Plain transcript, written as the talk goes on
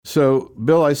So,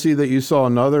 Bill, I see that you saw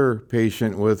another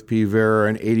patient with P. vera,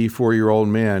 an 84-year-old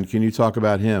man. Can you talk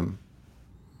about him?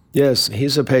 Yes,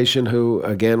 he's a patient who,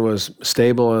 again, was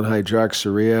stable on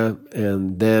hydroxyurea,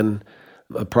 and then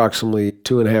approximately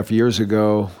 2.5 years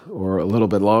ago, or a little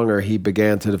bit longer, he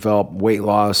began to develop weight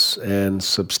loss and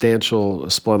substantial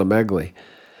splenomegaly.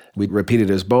 We repeated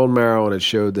his bone marrow, and it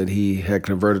showed that he had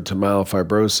converted to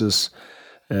myelofibrosis,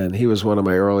 and he was one of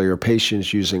my earlier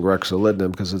patients using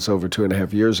ruxolitinib because it's over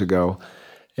 2.5 years ago,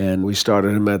 and we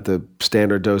started him at the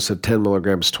standard dose of 10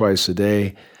 milligrams twice a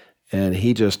day, and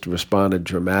he just responded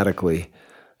dramatically.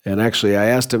 And actually, I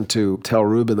asked him to tell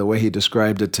Ruben the way he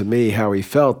described it to me, how he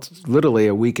felt literally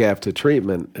a week after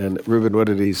treatment. And Ruben, what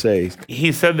did he say?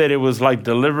 He said that it was like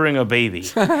delivering a baby,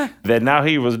 that now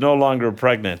he was no longer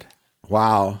pregnant.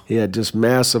 Wow. He had just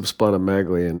massive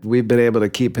splenomegaly, and we've been able to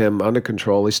keep him under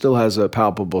control. He still has a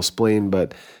palpable spleen,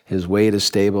 but his weight is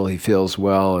stable, he feels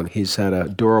well, and he's had a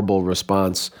durable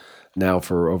response now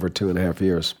for over 2.5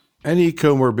 years. Any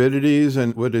comorbidities,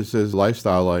 and what is his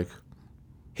lifestyle like?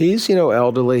 He's,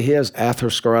 elderly. He has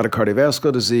atherosclerotic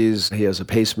cardiovascular disease. He has a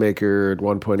pacemaker. At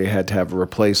one point, he had to have it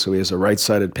replaced, so he has a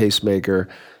right-sided pacemaker.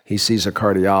 He sees a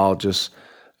cardiologist.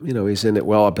 He's in it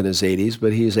well up in his 80s,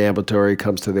 but he's ambulatory,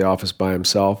 comes to the office by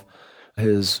himself.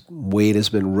 His weight has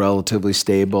been relatively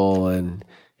stable, and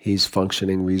he's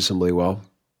functioning reasonably well.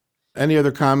 Any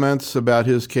other comments about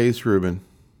his case, Ruben?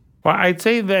 Well, I'd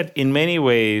say that in many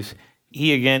ways,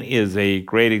 he again is a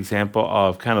great example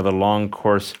of kind of the long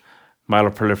course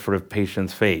myeloproliferative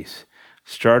patients face.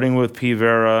 Starting with P.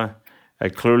 vera,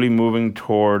 clearly moving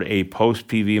toward a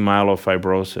post-PV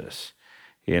myelofibrosis.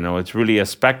 It's really a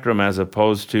spectrum as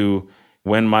opposed to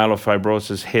when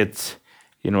myelofibrosis hits,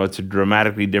 it's a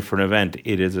dramatically different event.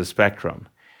 It is a spectrum.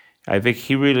 I think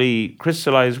he really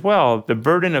crystallized well the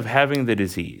burden of having the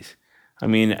disease. I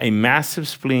mean, a massive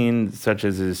spleen, such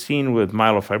as is seen with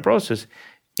myelofibrosis,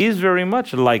 is very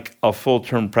much like a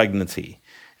full-term pregnancy.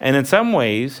 And in some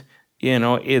ways,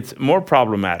 it's more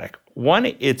problematic. One,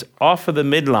 it's off of the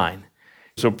midline.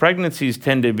 So pregnancies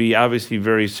tend to be obviously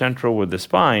very central with the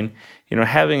spine.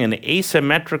 Having an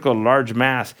asymmetrical large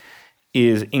mass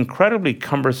is incredibly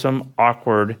cumbersome,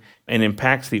 awkward, and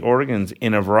impacts the organs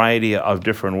in a variety of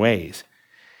different ways.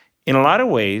 In a lot of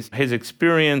ways, his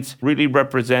experience really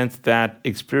represents that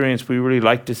experience we really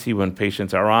like to see when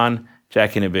patients are on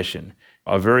JAK inhibition.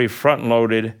 A very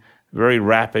front-loaded, very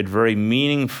rapid, very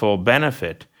meaningful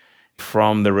benefit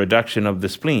from the reduction of the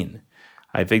spleen.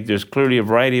 I think there's clearly a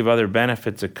variety of other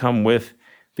benefits that come with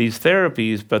these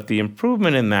therapies, but the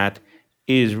improvement in that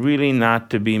is really not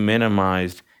to be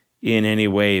minimized in any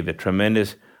way, the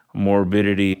tremendous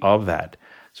morbidity of that.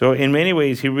 So in many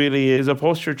ways, he really is a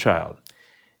poster child.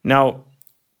 Now,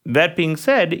 that being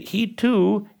said, he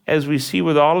too, as we see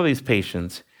with all of these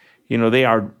patients, they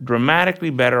are dramatically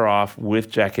better off with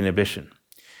JAK inhibition.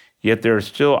 Yet there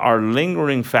still are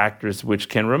lingering factors which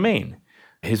can remain.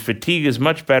 His fatigue is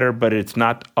much better, but it's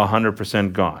not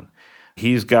 100% gone.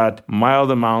 He's got mild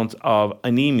amounts of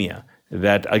anemia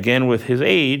that, again, with his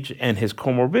age and his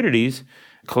comorbidities,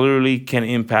 clearly can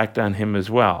impact on him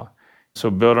as well. So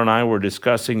Bill and I were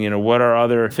discussing, what are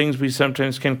other things we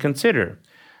sometimes can consider.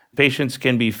 Patients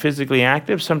can be physically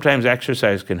active. Sometimes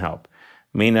exercise can help.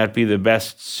 May not be the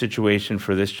best situation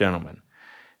for this gentleman.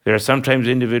 There are sometimes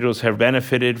individuals have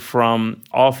benefited from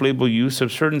off-label use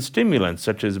of certain stimulants,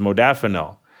 such as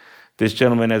modafinil. This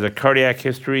gentleman has a cardiac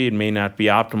history. It may not be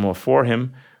optimal for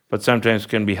him, but sometimes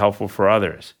can be helpful for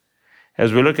others.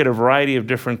 As we look at a variety of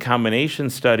different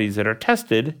combination studies that are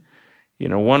tested,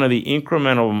 one of the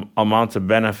incremental amounts of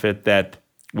benefit that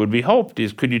would be hoped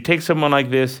is, could you take someone like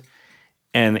this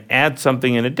and add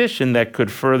something in addition that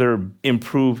could further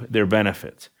improve their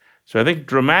benefits? So I think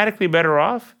dramatically better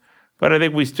off, but I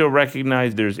think we still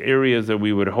recognize there's areas that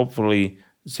we would hopefully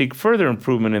seek further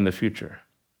improvement in the future.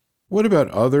 What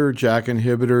about other JAK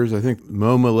inhibitors? I think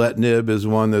momelotinib is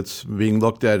one that's being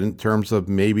looked at in terms of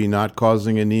maybe not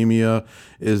causing anemia.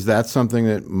 Is that something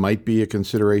that might be a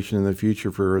consideration in the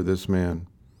future for this man?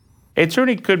 It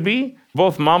certainly could be.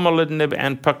 Both momelotinib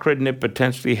and pacritinib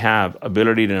potentially have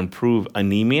ability to improve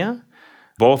anemia.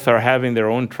 Both are having their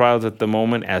own trials at the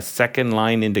moment as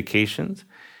second-line indications.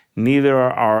 Neither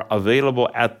are available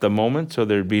at the moment, so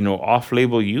there'd be no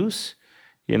off-label use.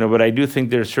 But I do think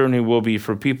there certainly will be,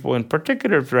 for people in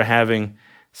particular if they're having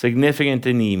significant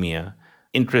anemia,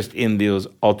 interest in those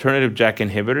alternative JAK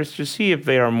inhibitors to see if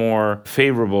they are more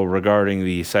favorable regarding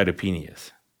the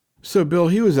cytopenias. So, Bill,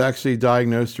 he was actually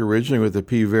diagnosed originally with the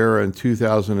P. vera in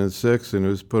 2006 and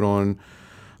was put on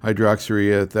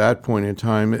hydroxyurea at that point in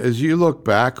time. As you look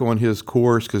back on his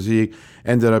course, because he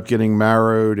ended up getting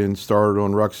marrowed and started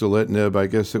on ruxolitinib, I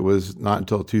guess it was not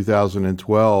until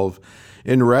 2012.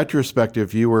 In retrospect,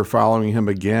 if you were following him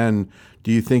again,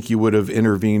 do you think you would have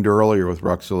intervened earlier with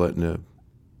ruxolitinib?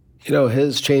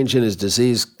 His change in his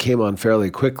disease came on fairly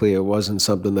quickly. It wasn't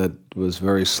something that was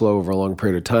very slow over a long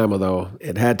period of time, although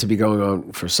it had to be going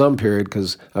on for some period,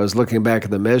 because I was looking back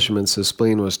at the measurements. His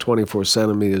spleen was 24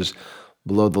 centimeters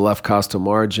below the left costal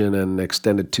margin and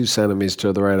extended 2 centimeters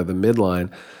to the right of the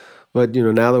midline. But,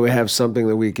 now that we have something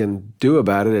that we can do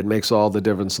about it, it makes all the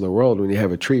difference in the world when you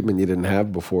have a treatment you didn't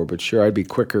have before. But sure, I'd be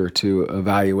quicker to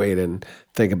evaluate and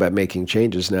think about making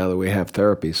changes now that we have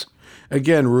therapies.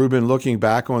 Again, Ruben, looking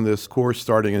back on this course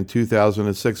starting in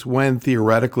 2006, when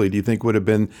theoretically do you think would have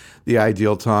been the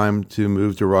ideal time to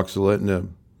move to ruxolitinib?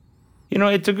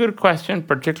 It's a good question,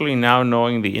 particularly now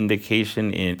knowing the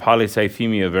indication in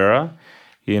polycythemia vera.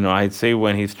 I'd say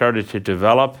when he started to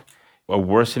develop a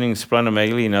worsening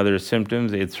splenomegaly and other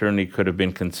symptoms, it certainly could have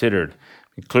been considered.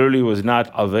 It clearly was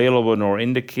not available nor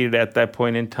indicated at that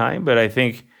point in time, but I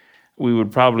think we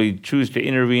would probably choose to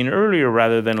intervene earlier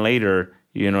rather than later,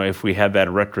 if we had that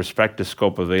retrospective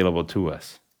scope available to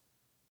us.